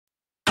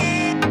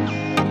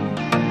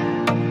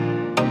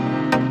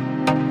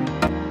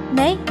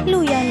name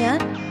Yangyang,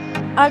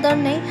 other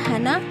name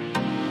Hanna.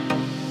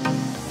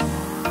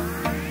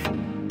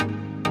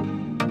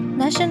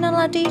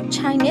 Nationality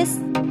Chinese.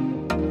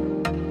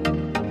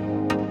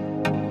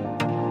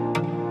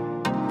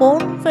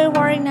 Born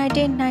February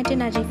 19,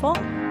 1994,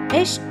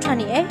 age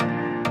 28.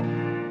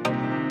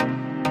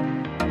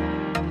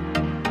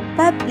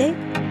 Birthplace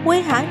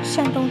Weihai,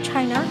 Shandong,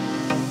 China.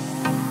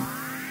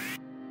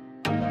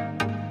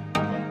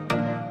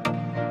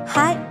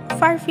 Height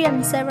 5 feet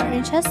and 7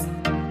 inches.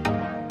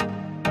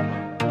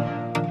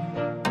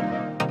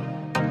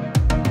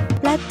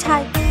 Blood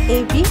type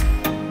AB.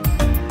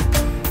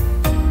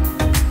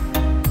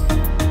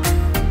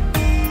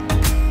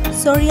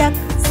 Zodiac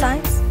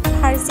signs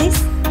Pisces.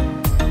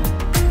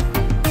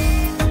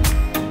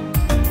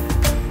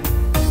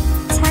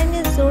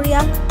 Chinese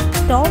zodiac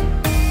Dog.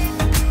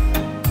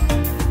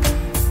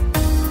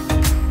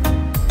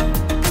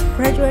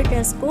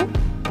 Graduated school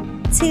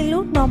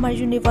Tsilu Normal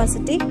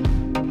University.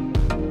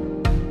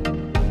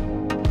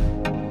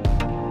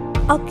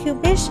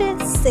 Occupation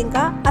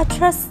singer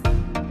actress.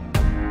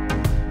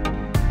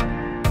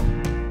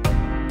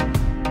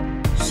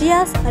 She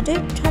has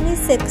added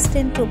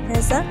 2016 to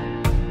present.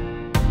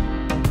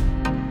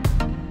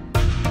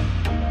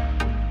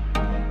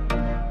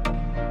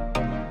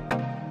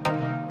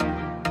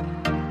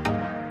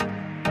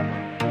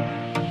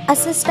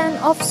 Assistant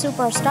of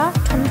Superstar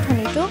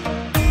 2022.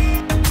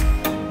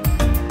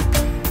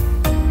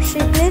 She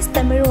plays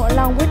the mirror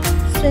along with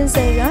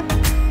Yangyang.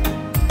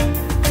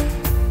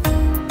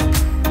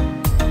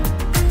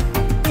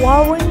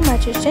 Warring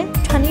Magician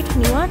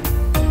 2021.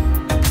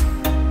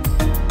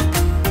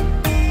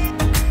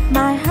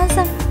 My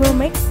Handsome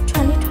Roommate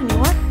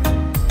 2021.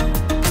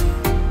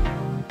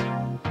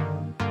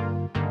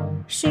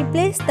 She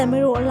plays the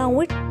mirror along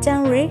with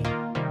Yangyang.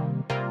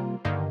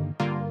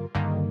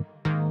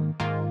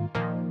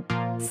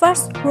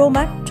 First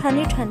Romance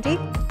 2020.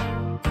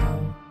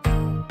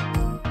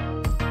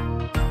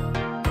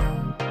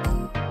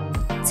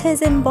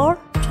 December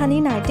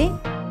 2019.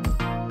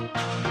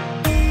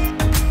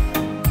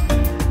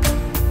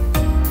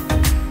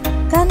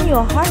 Gun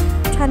Your Heart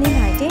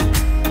 2019.